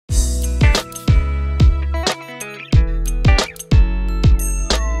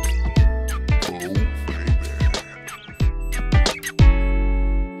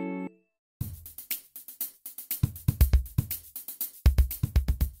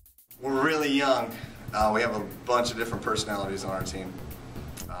We're really young. We have a bunch of different personalities on our team.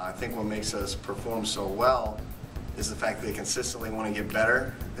 I think what makes us perform so well is the fact that they consistently want to get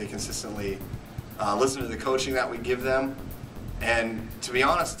better. They consistently listen to the coaching that we give them. And to be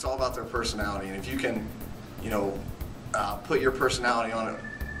honest, it's all about their personality. And if you can, put your personality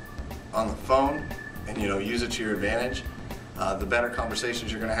on the phone and use it to your advantage, the better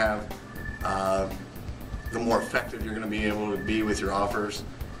conversations you're going to have, the more effective you're going to be able to be with your offers.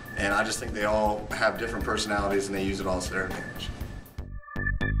 And I just think they all have different personalities and they use it all to their advantage.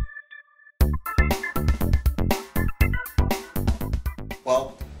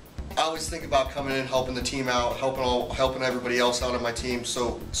 Well, I always think about coming in, helping the team out, helping everybody else out on my team,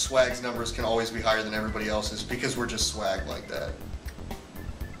 so Swag's numbers can always be higher than everybody else's because we're just Swag like that.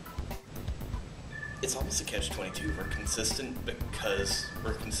 It's almost a catch-22. We're consistent because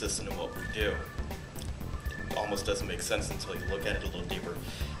we're consistent in what we do. It almost doesn't make sense until you look at it a little deeper.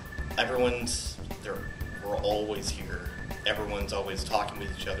 We're always here. Everyone's always talking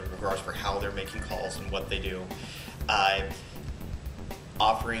with each other in regards for how they're making calls and what they do.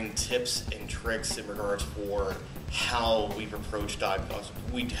 Offering tips and tricks in regards for how we've approached diagnosis.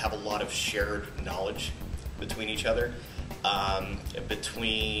 We have a lot of shared knowledge between each other.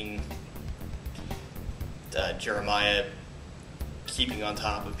 Between Jeremiah keeping on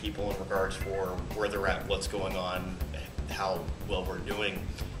top of people in regards for where they're at, what's going on, how well we're doing,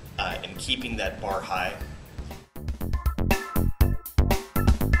 and keeping that bar high.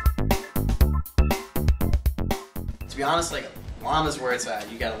 To be honest, Llama's where it's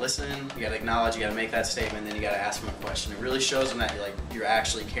at. You gotta listen, you gotta acknowledge, you gotta make that statement, then you gotta ask them a question. It really shows them that you're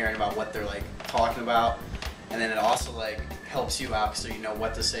actually caring about what they're talking about, and then it also helps you out so you know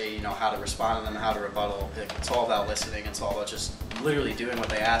what to say, you know how to respond to them, how to rebuttal. It's all about listening. It's all about just literally doing what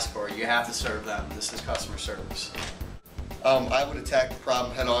they ask for. You have to serve them. This is customer service. I would attack the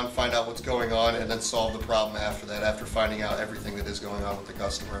problem head on, find out what's going on, and then solve the problem after that, after finding out everything that is going on with the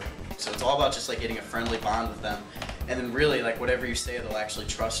customer. So it's all about just getting a friendly bond with them, and then really whatever you say, they'll actually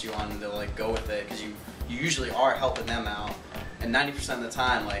trust you on, and they'll go with it because you usually are helping them out, and 90% of the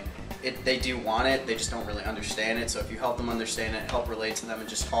time they do want it, they just don't really understand it. So if you help them understand it, help relate to them, and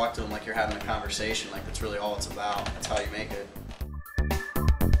just talk to them like you're having a conversation, that's really all it's about. That's how you make it.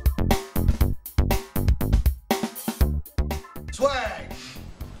 Swag!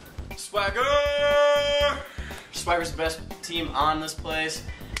 Swagger! Swagger's the best team on this place.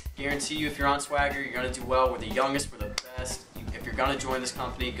 Guarantee you, if you're on Swagger, you're gonna do well. We're the youngest, we're the best. If you're gonna join this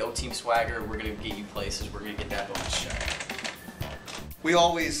company, go Team Swagger. We're gonna get you places. We're gonna get that bonus check. We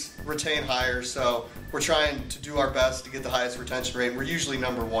always retain hires, so we're trying to do our best to get the highest retention rate. We're usually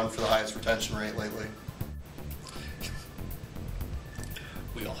 #1 for the highest retention rate lately.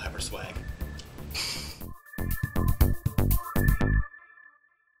 We all have our swag.